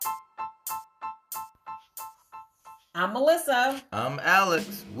I'm Melissa. I'm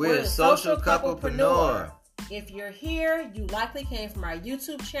Alex. We're Social Couplepreneur. Couplepreneur. If you're here, you likely came from our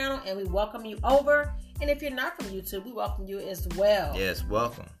YouTube channel, and we welcome you over. And if you're not from YouTube, we welcome you as well. Yes,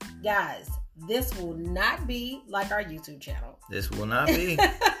 welcome. Guys, this will not be like our YouTube channel. This will not be.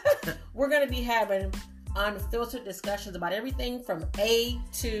 We're going to be having unfiltered discussions about everything from A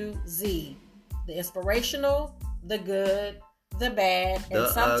to Z. The inspirational, the good, the bad, and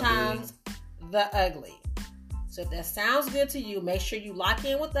sometimes the ugly. So if that sounds good to you, make sure you lock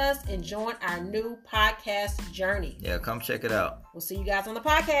in with us and join our new podcast journey. Yeah, come check it out. We'll see you guys on the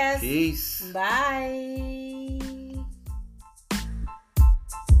podcast. Peace. Bye.